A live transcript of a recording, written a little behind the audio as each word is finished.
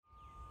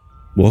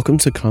Welcome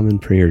to Common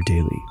Prayer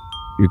Daily,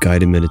 your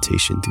guided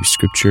meditation through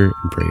scripture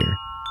and prayer.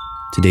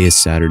 Today is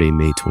Saturday,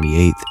 May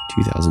 28th,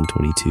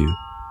 2022,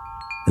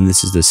 and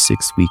this is the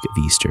 6th week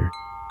of Easter.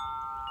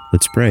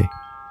 Let's pray.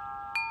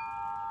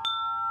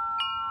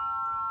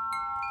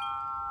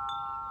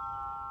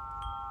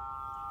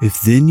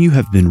 If then you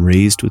have been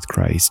raised with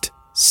Christ,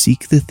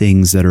 seek the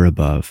things that are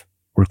above,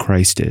 where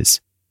Christ is,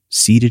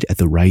 seated at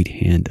the right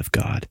hand of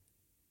God.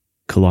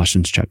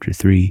 Colossians chapter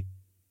 3,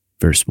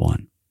 verse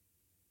 1.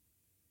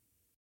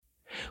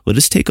 Let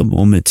us take a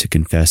moment to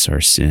confess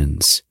our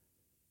sins.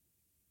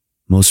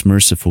 Most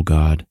merciful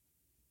God,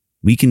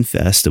 we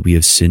confess that we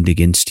have sinned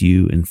against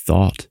you in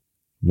thought,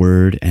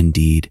 word, and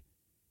deed,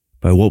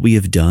 by what we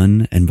have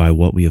done and by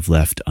what we have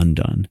left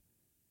undone.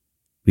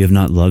 We have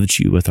not loved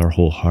you with our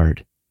whole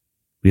heart.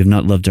 We have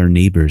not loved our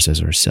neighbors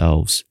as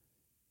ourselves.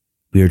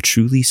 We are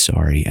truly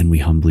sorry and we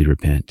humbly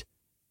repent.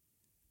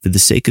 For the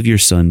sake of your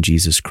Son,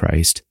 Jesus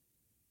Christ,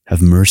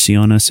 have mercy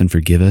on us and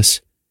forgive us,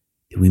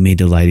 that we may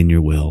delight in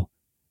your will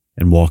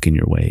and walk in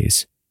your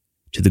ways,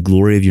 to the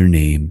glory of your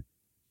name.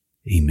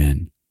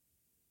 Amen.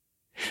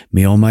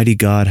 May Almighty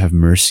God have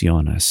mercy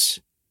on us,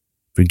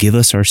 forgive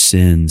us our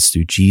sins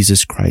through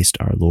Jesus Christ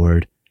our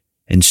Lord,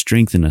 and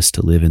strengthen us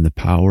to live in the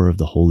power of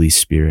the Holy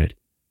Spirit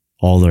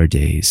all our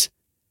days.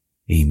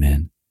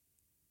 Amen.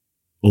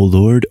 O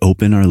Lord,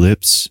 open our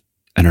lips,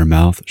 and our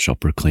mouth shall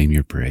proclaim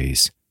your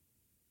praise.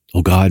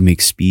 O God,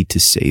 make speed to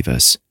save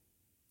us.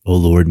 O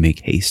Lord, make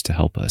haste to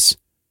help us.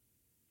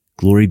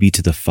 Glory be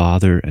to the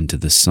Father, and to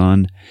the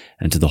Son,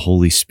 and to the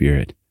Holy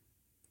Spirit,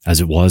 as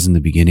it was in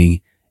the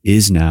beginning,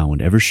 is now,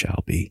 and ever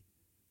shall be,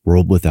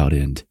 world without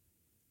end.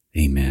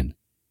 Amen.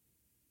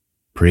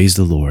 Praise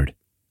the Lord.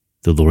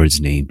 The Lord's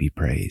name be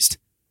praised.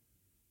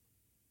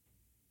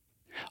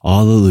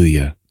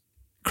 Alleluia.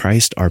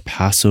 Christ our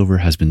Passover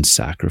has been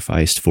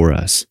sacrificed for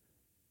us.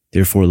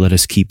 Therefore let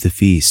us keep the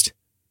feast,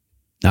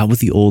 not with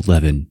the old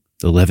leaven,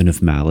 the leaven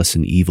of malice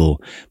and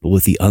evil, but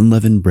with the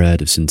unleavened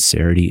bread of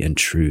sincerity and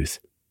truth.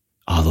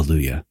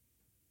 Alleluia.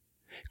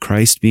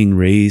 Christ, being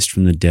raised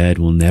from the dead,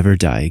 will never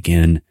die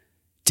again.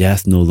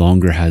 Death no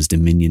longer has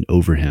dominion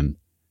over him.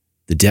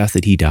 The death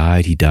that he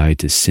died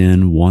to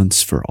sin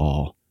once for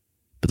all.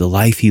 But the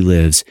life he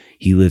lives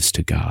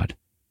to God.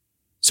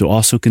 So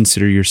also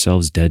consider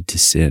yourselves dead to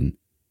sin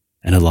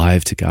and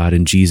alive to God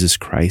in Jesus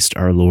Christ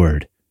our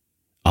Lord.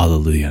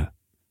 Alleluia.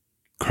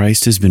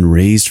 Christ has been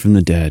raised from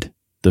the dead,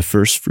 the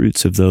first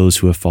fruits of those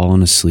who have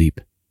fallen asleep.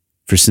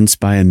 For since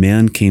by a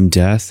man came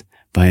death,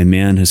 by a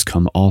man has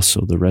come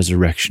also the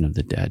resurrection of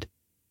the dead.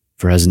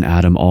 For as in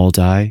Adam all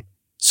die,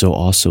 so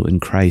also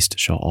in Christ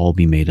shall all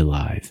be made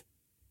alive.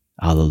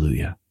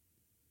 Alleluia.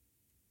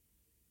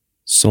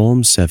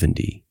 Psalm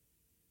 70.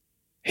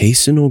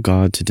 Hasten, O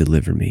God, to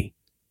deliver me.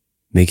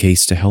 Make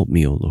haste to help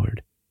me, O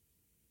Lord.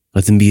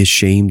 Let them be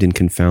ashamed and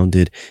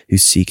confounded who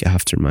seek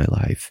after my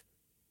life.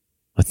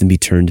 Let them be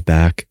turned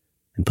back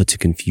and put to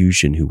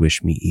confusion who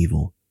wish me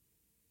evil.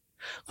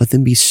 Let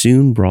them be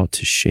soon brought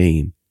to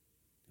shame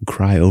and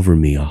cry over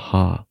me,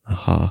 aha,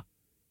 aha.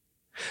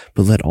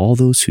 But let all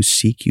those who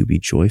seek you be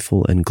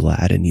joyful and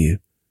glad in you,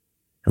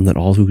 and let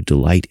all who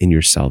delight in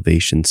your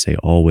salvation say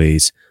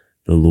always,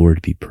 the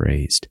Lord be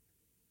praised.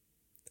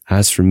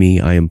 As for me,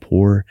 I am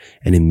poor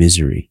and in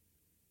misery.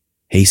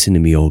 Hasten to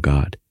me, O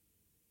God.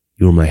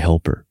 You are my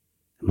helper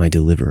and my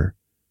deliverer.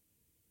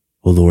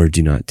 O Lord,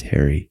 do not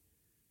tarry.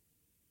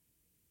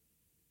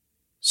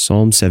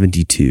 Psalm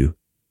 72.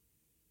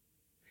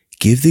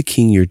 Give the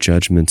king your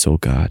judgments, O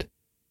God,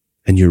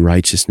 and your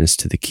righteousness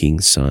to the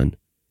king's son.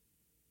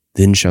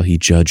 Then shall he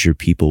judge your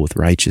people with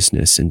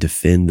righteousness and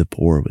defend the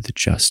poor with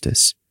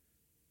justice.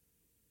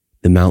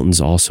 The mountains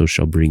also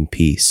shall bring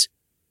peace,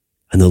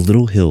 and the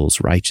little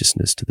hills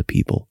righteousness to the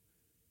people.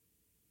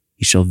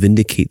 He shall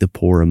vindicate the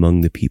poor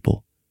among the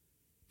people,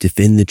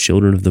 defend the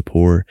children of the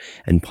poor,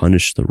 and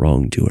punish the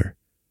wrongdoer.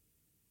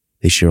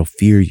 They shall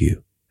fear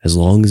you as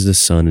long as the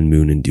sun and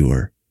moon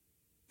endure,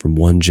 from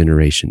one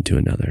generation to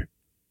another.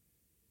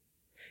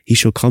 He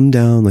shall come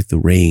down like the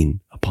rain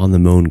upon the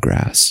mown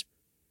grass,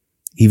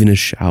 even as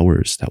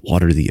showers that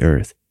water the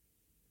earth.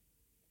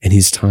 In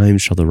his time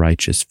shall the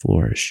righteous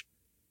flourish,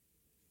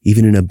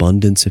 even in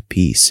abundance of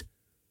peace,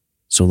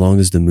 so long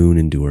as the moon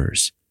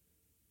endures.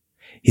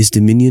 His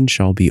dominion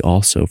shall be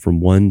also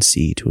from one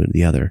sea to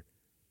the other,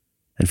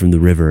 and from the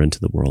river unto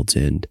the world's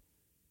end.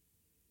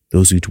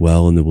 Those who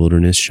dwell in the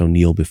wilderness shall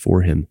kneel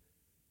before him.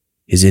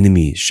 His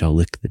enemies shall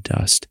lick the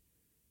dust.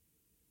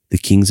 The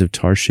kings of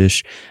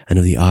Tarshish and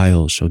of the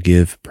isles shall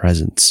give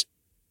presents.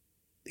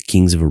 The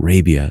kings of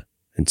Arabia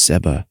and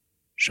Seba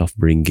shall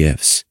bring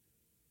gifts.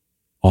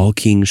 All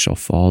kings shall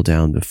fall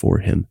down before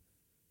him.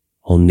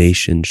 All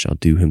nations shall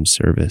do him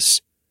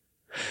service.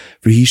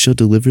 For he shall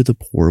deliver the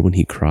poor when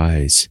he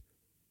cries,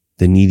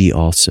 the needy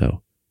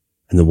also,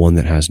 and the one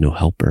that has no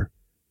helper.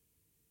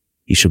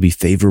 He shall be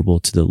favorable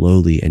to the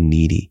lowly and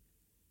needy,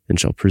 and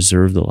shall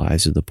preserve the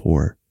lives of the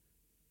poor.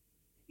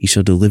 He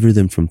shall deliver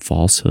them from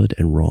falsehood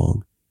and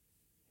wrong,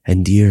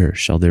 and dear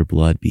shall their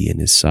blood be in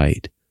his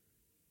sight.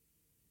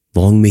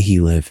 Long may he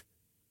live,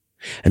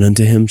 and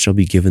unto him shall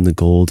be given the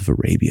gold of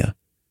Arabia.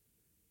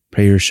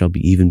 Prayers shall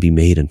even be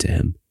made unto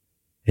him,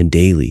 and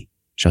daily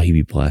shall he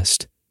be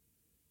blessed.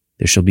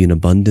 There shall be an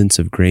abundance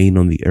of grain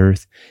on the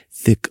earth,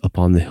 thick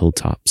upon the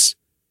hilltops.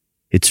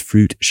 Its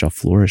fruit shall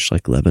flourish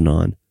like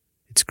Lebanon,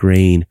 its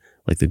grain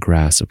like the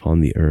grass upon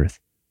the earth.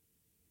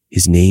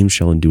 His name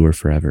shall endure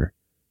forever.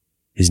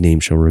 His name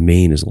shall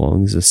remain as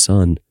long as the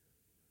sun.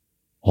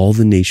 All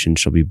the nations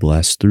shall be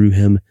blessed through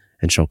him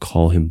and shall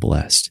call him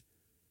blessed.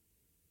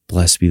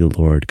 Blessed be the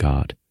Lord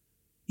God,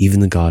 even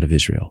the God of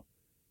Israel,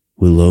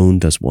 who alone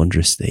does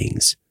wondrous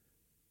things.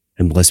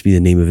 And blessed be the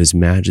name of his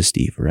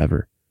majesty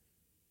forever.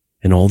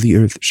 And all the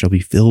earth shall be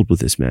filled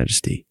with his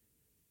majesty.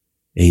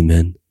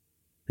 Amen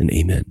and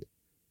amen.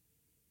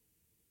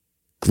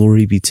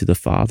 Glory be to the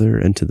Father,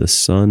 and to the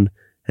Son,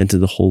 and to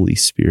the Holy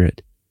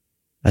Spirit,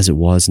 as it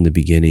was in the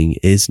beginning,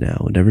 is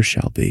now, and ever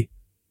shall be,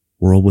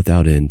 world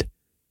without end.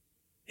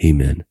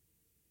 Amen.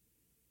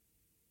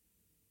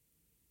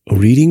 A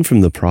reading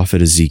from the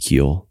prophet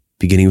Ezekiel,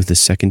 beginning with the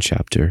 2nd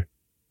chapter,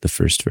 the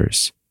 1st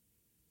verse.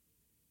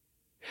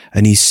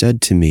 And he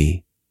said to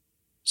me,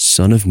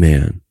 Son of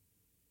man,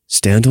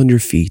 stand on your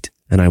feet,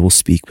 and I will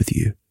speak with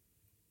you.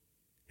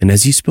 And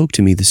as he spoke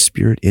to me, the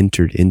Spirit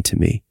entered into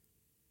me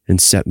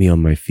and set me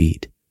on my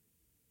feet.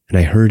 And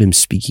I heard him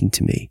speaking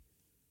to me.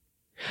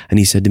 And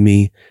he said to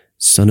me,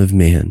 Son of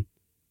man,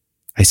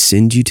 I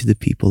send you to the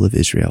people of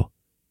Israel,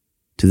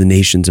 to the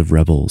nations of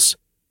rebels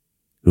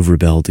who have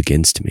rebelled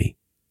against me.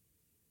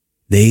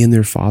 They and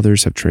their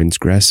fathers have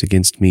transgressed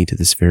against me to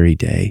this very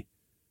day.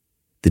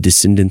 The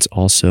descendants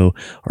also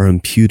are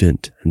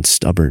impudent and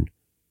stubborn.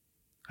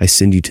 I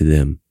send you to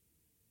them,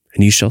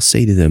 and you shall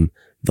say to them,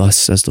 Thus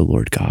says the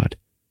Lord God.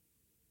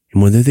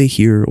 And whether they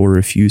hear or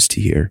refuse to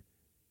hear,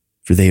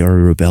 for they are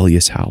a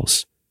rebellious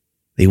house,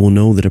 they will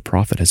know that a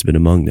prophet has been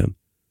among them.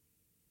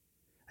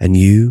 And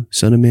you,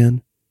 son of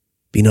man,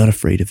 be not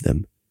afraid of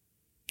them,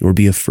 nor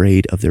be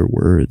afraid of their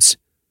words.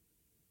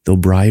 Though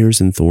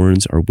briars and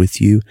thorns are with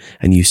you,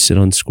 and you sit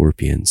on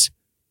scorpions,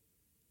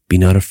 be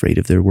not afraid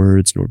of their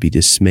words, nor be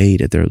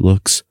dismayed at their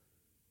looks,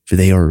 for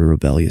they are a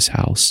rebellious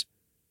house.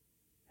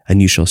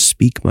 And you shall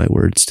speak my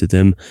words to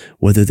them,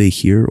 whether they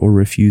hear or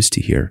refuse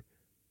to hear,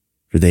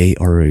 for they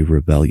are a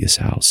rebellious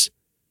house.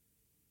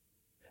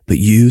 But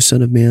you,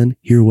 son of man,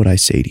 hear what I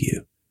say to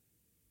you.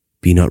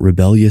 Be not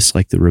rebellious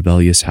like the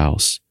rebellious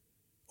house.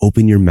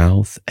 Open your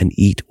mouth and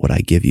eat what I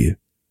give you.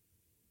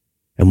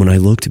 And when I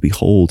looked,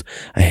 behold,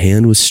 a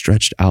hand was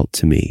stretched out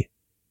to me,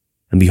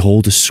 and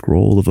behold, a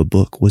scroll of a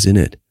book was in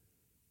it.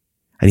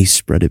 And he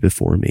spread it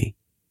before me,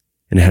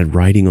 and it had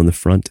writing on the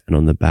front and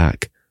on the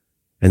back,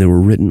 and there were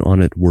written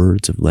on it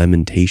words of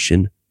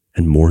lamentation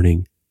and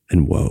mourning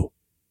and woe.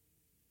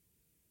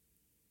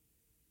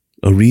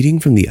 A reading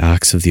from the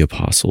Acts of the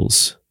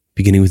Apostles,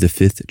 beginning with the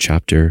 5th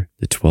chapter,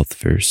 the 12th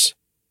verse.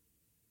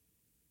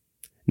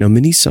 Now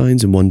many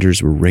signs and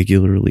wonders were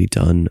regularly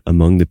done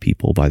among the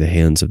people by the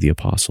hands of the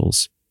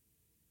apostles,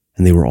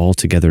 and they were all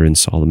together in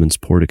Solomon's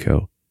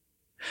portico.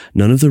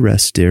 None of the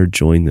rest dared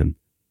join them,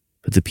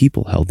 but the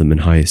people held them in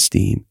high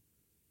esteem.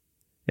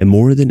 And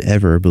more than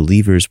ever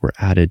believers were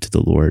added to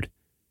the Lord,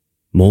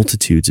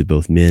 multitudes of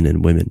both men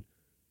and women,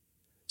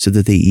 so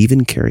that they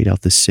even carried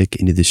out the sick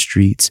into the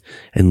streets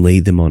and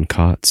laid them on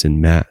cots and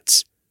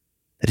mats,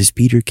 that as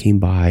Peter came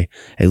by,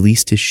 at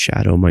least his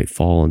shadow might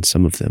fall on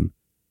some of them.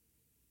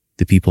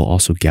 The people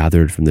also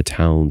gathered from the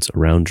towns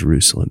around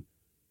Jerusalem,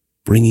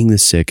 bringing the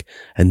sick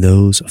and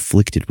those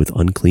afflicted with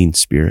unclean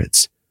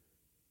spirits,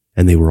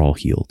 and they were all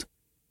healed.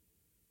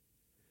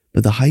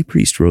 But the high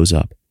priest rose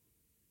up,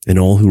 and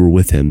all who were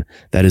with him,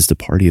 that is the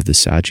party of the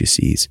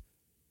Sadducees,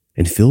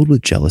 and filled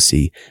with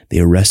jealousy, they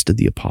arrested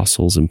the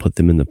apostles and put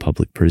them in the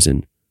public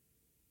prison.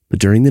 But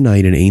during the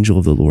night, an angel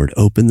of the Lord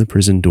opened the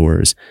prison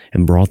doors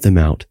and brought them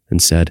out and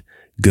said,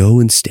 Go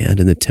and stand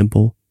in the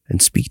temple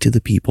and speak to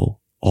the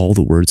people all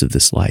the words of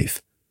this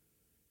life.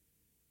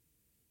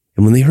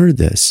 And when they heard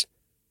this,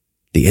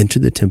 they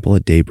entered the temple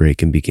at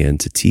daybreak and began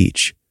to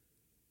teach.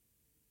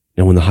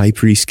 Now when the high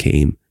priest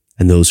came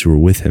and those who were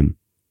with him,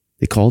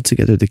 they called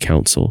together the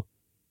council,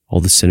 all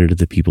the senate of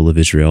the people of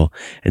Israel,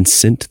 and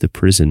sent to the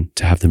prison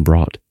to have them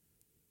brought.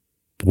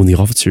 But when the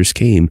officers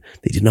came,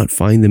 they did not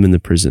find them in the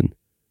prison,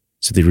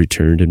 so they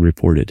returned and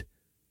reported,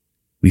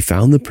 We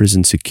found the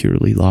prison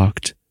securely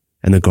locked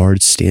and the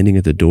guards standing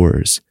at the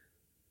doors,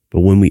 but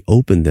when we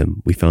opened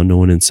them, we found no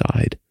one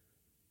inside.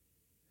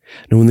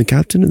 Now when the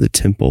captain of the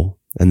temple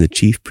and the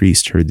chief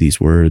priest heard these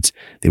words,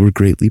 they were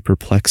greatly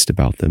perplexed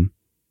about them,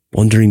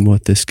 wondering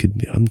what this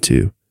could come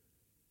to.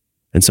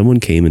 And someone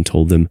came and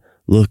told them,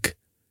 Look,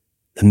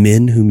 the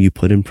men whom you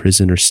put in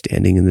prison are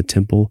standing in the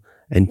temple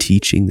and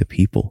teaching the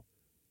people.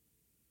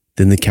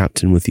 Then the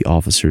captain with the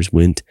officers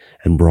went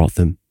and brought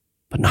them,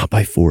 but not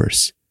by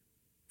force,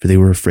 for they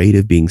were afraid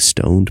of being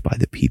stoned by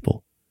the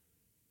people.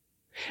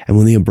 And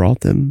when they had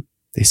brought them,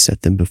 they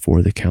set them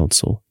before the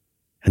council,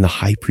 and the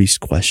high priest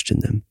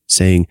questioned them,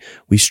 saying,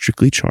 We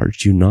strictly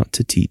charged you not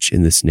to teach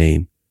in this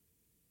name.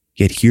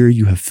 Yet here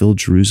you have filled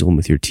Jerusalem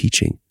with your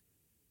teaching,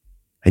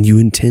 and you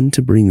intend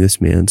to bring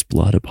this man's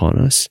blood upon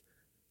us?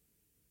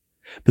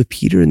 But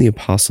Peter and the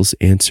apostles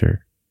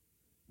answer,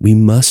 "We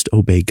must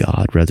obey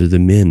God rather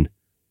than men.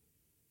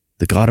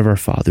 The God of our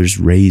fathers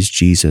raised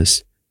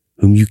Jesus,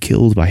 whom you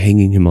killed by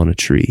hanging him on a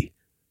tree.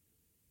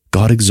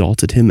 God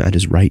exalted him at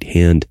his right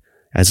hand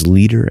as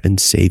leader and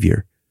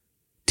savior,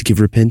 to give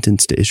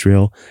repentance to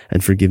Israel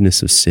and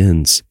forgiveness of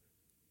sins.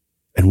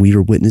 And we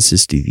are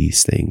witnesses to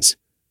these things,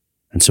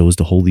 and so is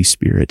the Holy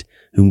Spirit,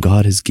 whom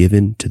God has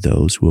given to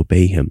those who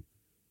obey him."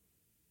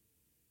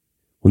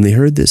 When they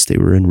heard this, they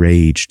were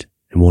enraged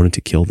and wanted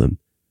to kill them.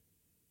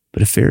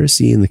 But a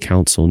Pharisee in the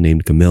council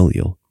named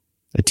Gamaliel,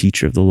 a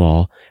teacher of the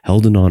law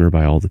held in honor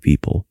by all the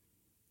people,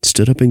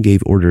 stood up and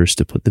gave orders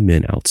to put the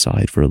men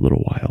outside for a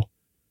little while.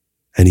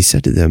 And he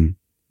said to them,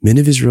 "Men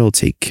of Israel,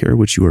 take care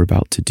what you are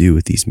about to do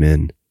with these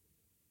men.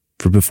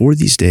 For before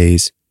these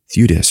days,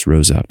 Theudas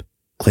rose up,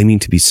 claiming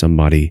to be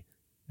somebody,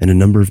 and a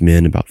number of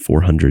men, about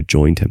 400,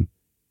 joined him.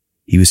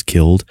 He was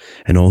killed,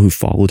 and all who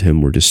followed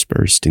him were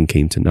dispersed and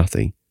came to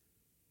nothing.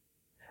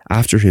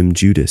 After him,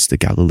 Judas the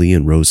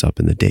Galilean rose up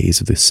in the days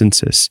of the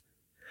census,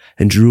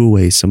 and drew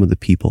away some of the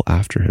people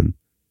after him.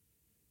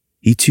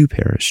 He too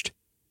perished,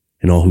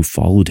 and all who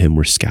followed him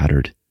were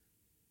scattered.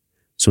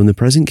 So in the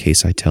present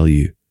case, I tell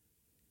you,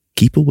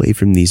 keep away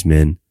from these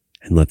men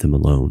and let them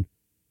alone.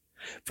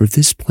 For if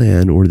this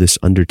plan or this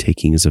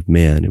undertaking is of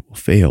man, it will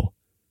fail.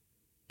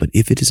 But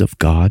if it is of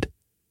God,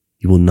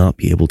 you will not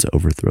be able to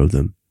overthrow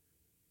them.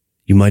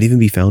 You might even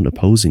be found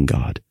opposing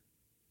God."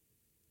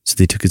 So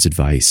they took his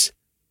advice.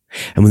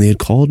 And when they had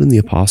called in the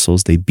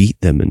apostles, they beat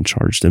them and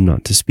charged them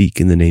not to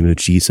speak in the name of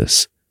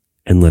Jesus,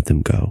 and let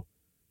them go.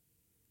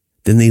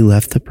 Then they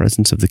left the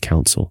presence of the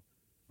council,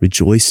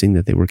 rejoicing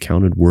that they were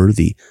counted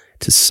worthy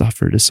to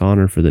suffer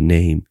dishonor for the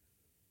name.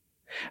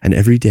 And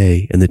every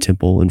day in the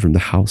temple and from the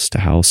house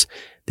to house,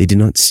 they did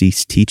not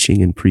cease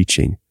teaching and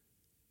preaching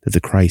that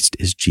the Christ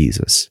is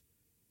Jesus.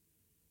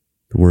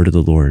 The word of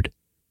the Lord.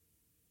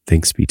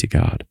 Thanks be to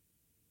God.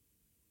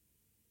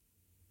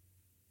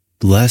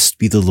 Blessed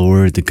be the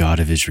Lord, the God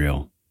of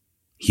Israel.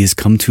 He has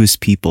come to his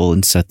people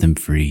and set them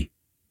free.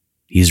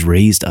 He has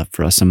raised up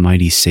for us a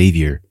mighty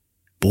Savior,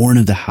 born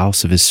of the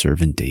house of his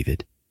servant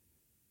David.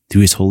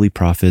 Through his holy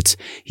prophets,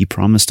 he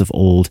promised of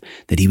old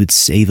that he would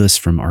save us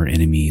from our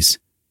enemies,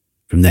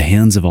 from the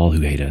hands of all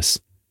who hate us.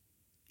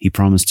 He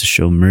promised to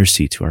show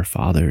mercy to our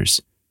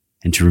fathers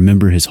and to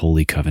remember his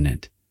holy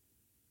covenant.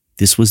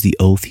 This was the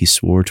oath he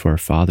swore to our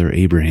father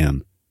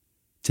Abraham,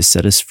 to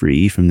set us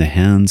free from the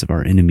hands of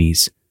our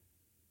enemies,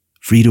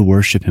 free to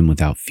worship him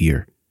without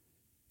fear,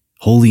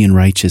 holy and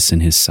righteous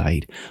in his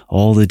sight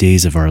all the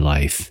days of our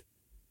life.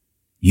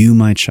 You,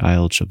 my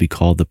child, shall be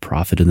called the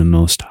prophet of the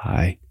Most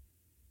High,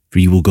 for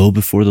you will go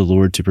before the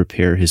Lord to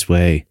prepare his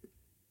way,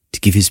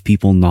 to give his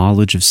people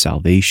knowledge of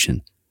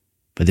salvation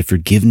by the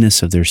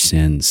forgiveness of their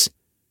sins.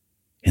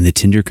 In the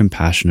tender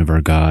compassion of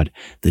our God,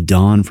 the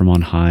dawn from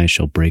on high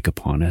shall break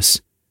upon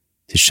us,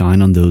 to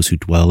shine on those who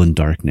dwell in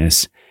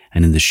darkness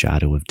and in the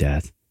shadow of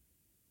death,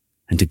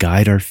 and to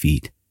guide our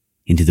feet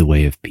into the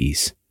way of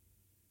peace.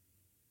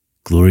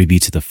 Glory be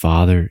to the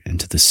Father, and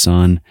to the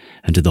Son,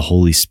 and to the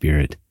Holy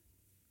Spirit,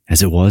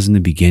 as it was in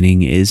the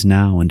beginning, is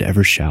now, and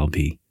ever shall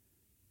be,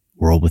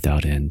 world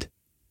without end.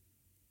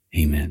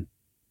 Amen.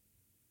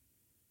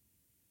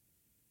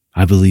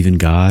 I believe in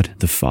God,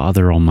 the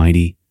Father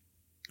Almighty,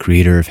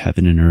 creator of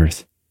heaven and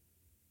earth.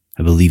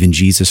 I believe in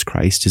Jesus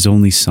Christ, his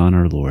only Son,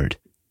 our Lord.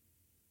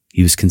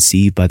 He was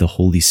conceived by the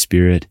Holy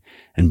Spirit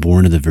and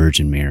born of the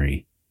Virgin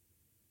Mary.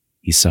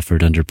 He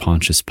suffered under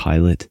Pontius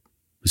Pilate,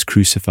 was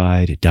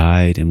crucified,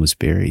 died, and was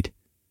buried.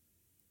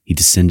 He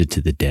descended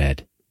to the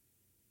dead.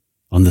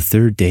 On the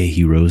third day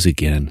he rose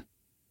again.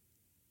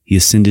 He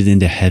ascended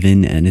into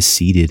heaven and is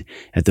seated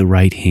at the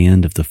right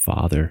hand of the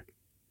Father.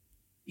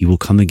 He will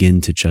come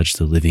again to judge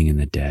the living and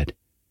the dead.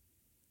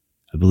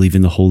 I believe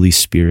in the Holy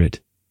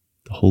Spirit,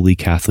 the Holy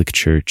Catholic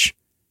Church,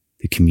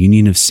 the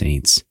communion of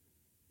saints,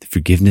 the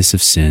forgiveness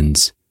of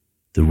sins,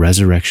 the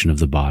resurrection of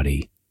the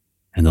body,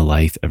 and the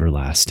life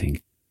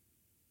everlasting.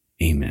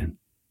 Amen.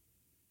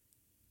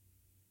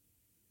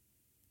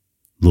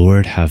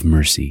 Lord, have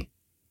mercy.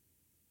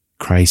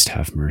 Christ,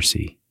 have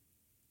mercy.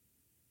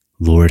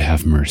 Lord,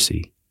 have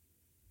mercy.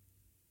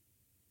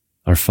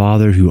 Our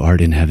Father who art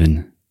in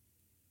heaven,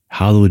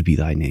 hallowed be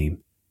thy name.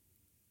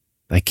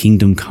 Thy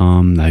kingdom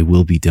come, thy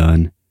will be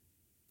done,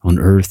 on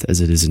earth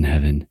as it is in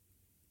heaven.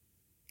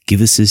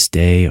 Give us this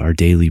day our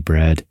daily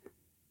bread,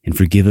 and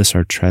forgive us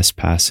our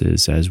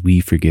trespasses as we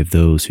forgive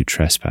those who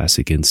trespass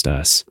against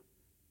us.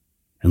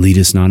 And lead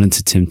us not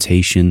into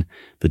temptation,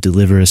 but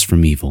deliver us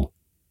from evil.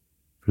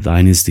 For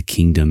thine is the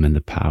kingdom and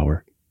the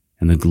power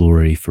and the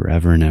glory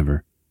forever and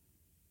ever.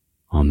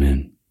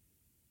 Amen.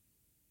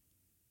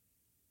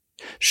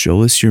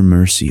 Show us your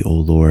mercy, O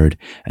Lord,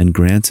 and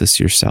grant us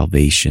your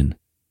salvation.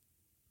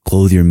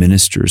 Clothe your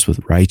ministers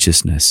with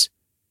righteousness.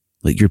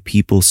 Let your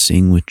people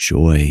sing with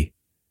joy.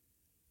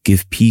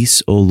 Give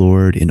peace, O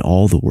Lord, in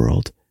all the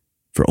world,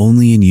 for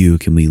only in you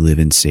can we live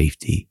in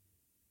safety.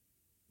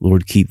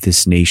 Lord, keep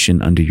this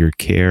nation under your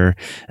care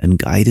and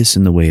guide us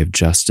in the way of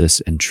justice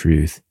and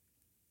truth.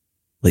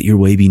 Let your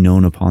way be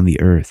known upon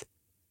the earth,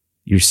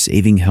 your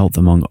saving health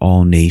among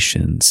all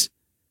nations.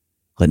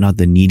 Let not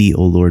the needy,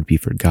 O Lord, be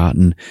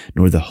forgotten,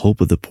 nor the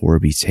hope of the poor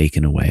be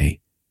taken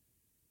away.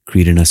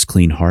 Create in us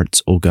clean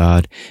hearts, O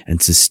God,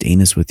 and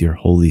sustain us with your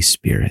Holy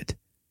Spirit.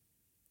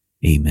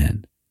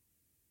 Amen.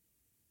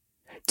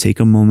 Take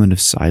a moment of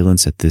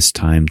silence at this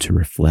time to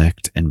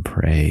reflect and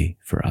pray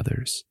for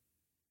others.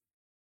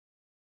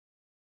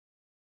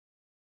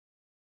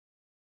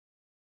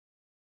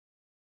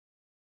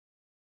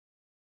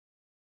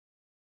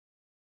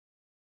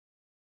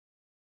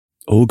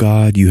 O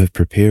God, you have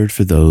prepared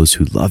for those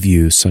who love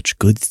you such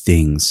good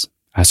things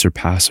as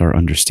surpass our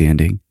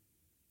understanding.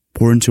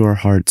 Pour into our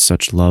hearts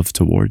such love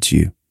towards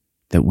you,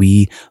 that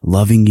we,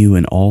 loving you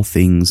in all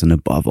things and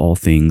above all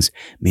things,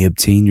 may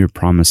obtain your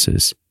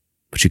promises,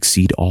 which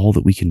exceed all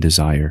that we can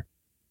desire,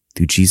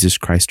 through Jesus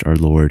Christ our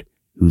Lord,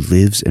 who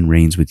lives and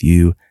reigns with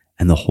you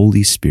and the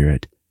Holy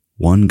Spirit,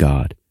 one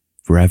God,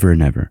 forever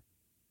and ever.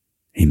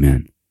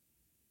 Amen.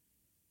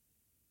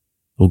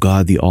 O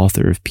God, the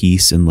author of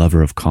peace and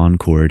lover of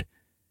concord,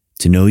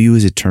 to know you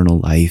is eternal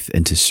life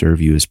and to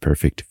serve you is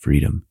perfect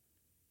freedom.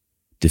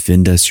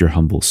 Defend us, your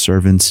humble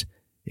servants,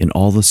 in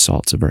all the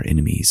assaults of our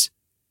enemies,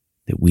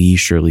 that we,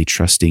 surely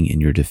trusting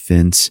in your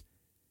defense,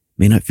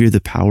 may not fear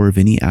the power of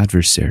any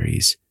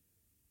adversaries,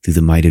 through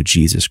the might of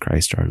Jesus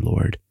Christ our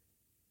Lord.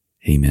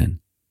 Amen.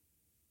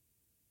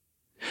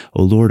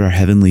 O Lord, our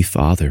heavenly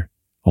Father,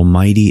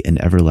 almighty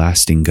and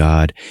everlasting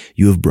God,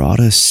 you have brought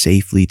us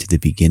safely to the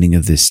beginning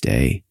of this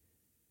day.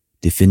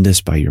 Defend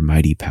us by your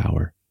mighty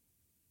power,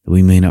 that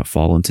we may not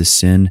fall into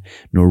sin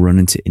nor run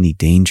into any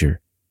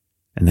danger,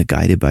 and that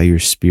guided by your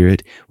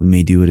Spirit, we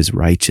may do what is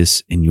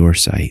righteous in your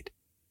sight.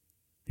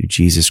 Through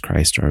Jesus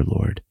Christ our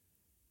Lord.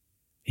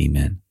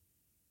 Amen.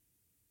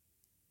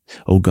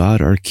 O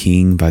God, our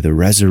King, by the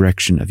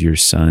resurrection of your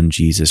Son,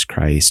 Jesus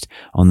Christ,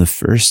 on the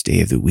first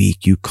day of the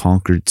week, you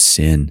conquered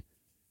sin,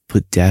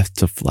 put death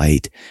to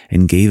flight,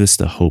 and gave us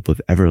the hope of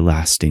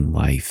everlasting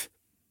life.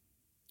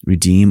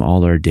 Redeem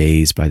all our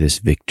days by this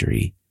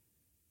victory.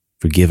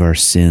 Forgive our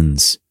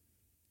sins,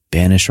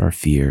 banish our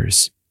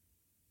fears,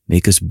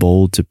 make us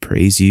bold to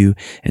praise you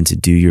and to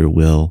do your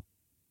will,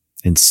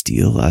 and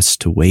steel us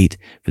to wait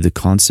for the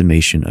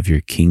consummation of your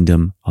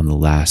kingdom on the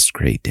last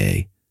great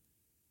day.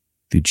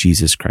 Through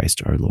Jesus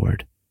Christ our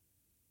Lord.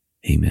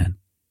 Amen.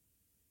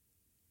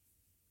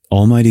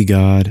 Almighty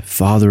God,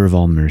 Father of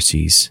all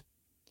mercies,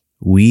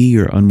 we,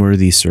 your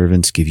unworthy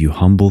servants, give you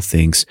humble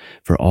thanks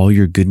for all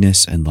your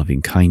goodness and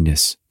loving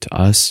kindness to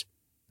us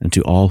and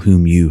to all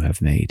whom you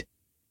have made.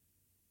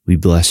 We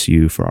bless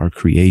you for our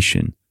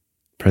creation,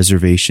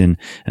 preservation,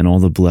 and all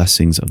the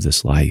blessings of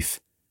this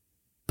life,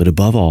 but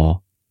above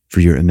all, for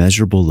your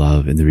immeasurable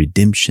love and the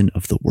redemption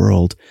of the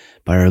world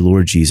by our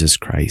Lord Jesus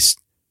Christ,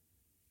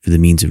 for the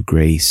means of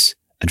grace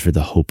and for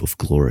the hope of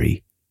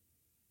glory.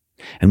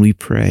 And we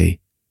pray,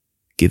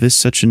 give us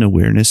such an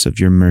awareness of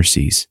your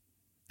mercies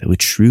that with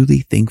truly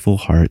thankful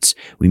hearts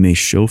we may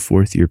show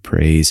forth your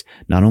praise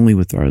not only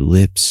with our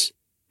lips,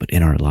 but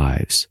in our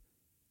lives,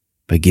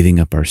 by giving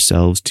up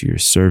ourselves to your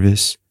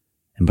service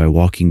and by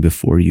walking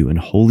before you in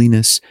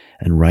holiness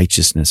and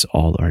righteousness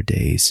all our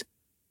days.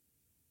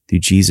 Through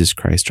Jesus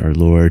Christ our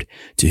Lord,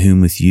 to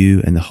whom with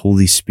you and the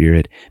Holy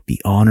Spirit be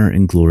honor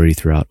and glory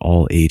throughout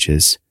all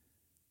ages.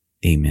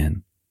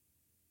 Amen.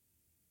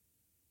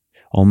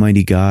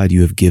 Almighty God,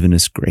 you have given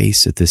us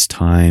grace at this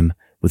time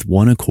with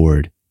one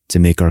accord to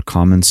make our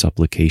common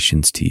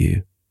supplications to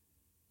you.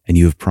 And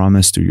you have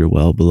promised through your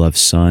well-beloved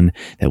Son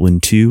that when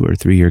 2 or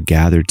 3 are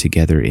gathered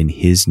together in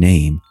his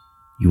name,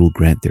 you will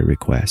grant their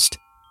request.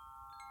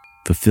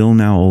 Fulfill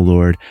now, O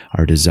Lord,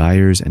 our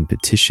desires and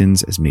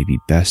petitions as may be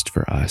best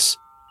for us,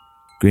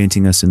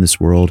 granting us in this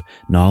world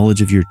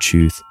knowledge of your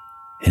truth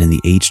and in the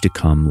age to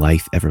come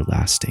life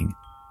everlasting.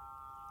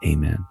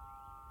 Amen.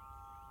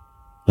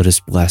 Let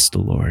us bless the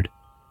Lord.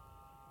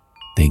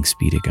 Thanks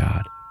be to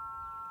God.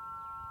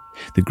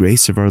 The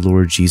grace of our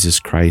Lord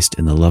Jesus Christ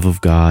and the love of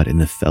God and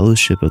the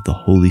fellowship of the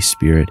Holy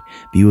Spirit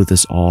be with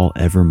us all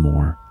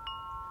evermore.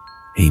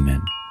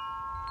 Amen.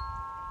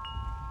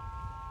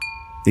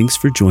 Thanks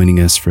for joining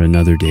us for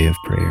another day of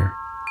prayer.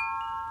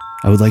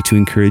 I would like to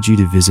encourage you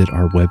to visit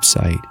our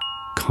website,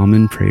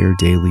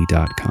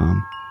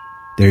 commonprayerdaily.com.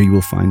 There you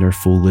will find our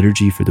full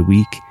liturgy for the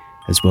week,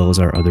 as well as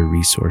our other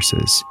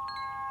resources.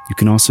 You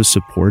can also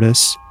support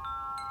us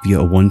via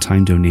a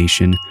one-time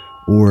donation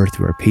or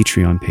through our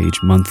Patreon page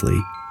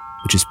monthly,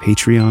 which is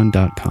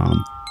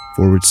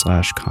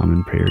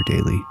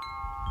patreon.com/commonprayerdaily.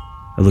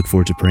 I look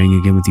forward to praying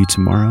again with you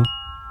tomorrow.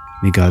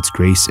 May God's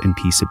grace and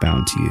peace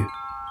abound to you.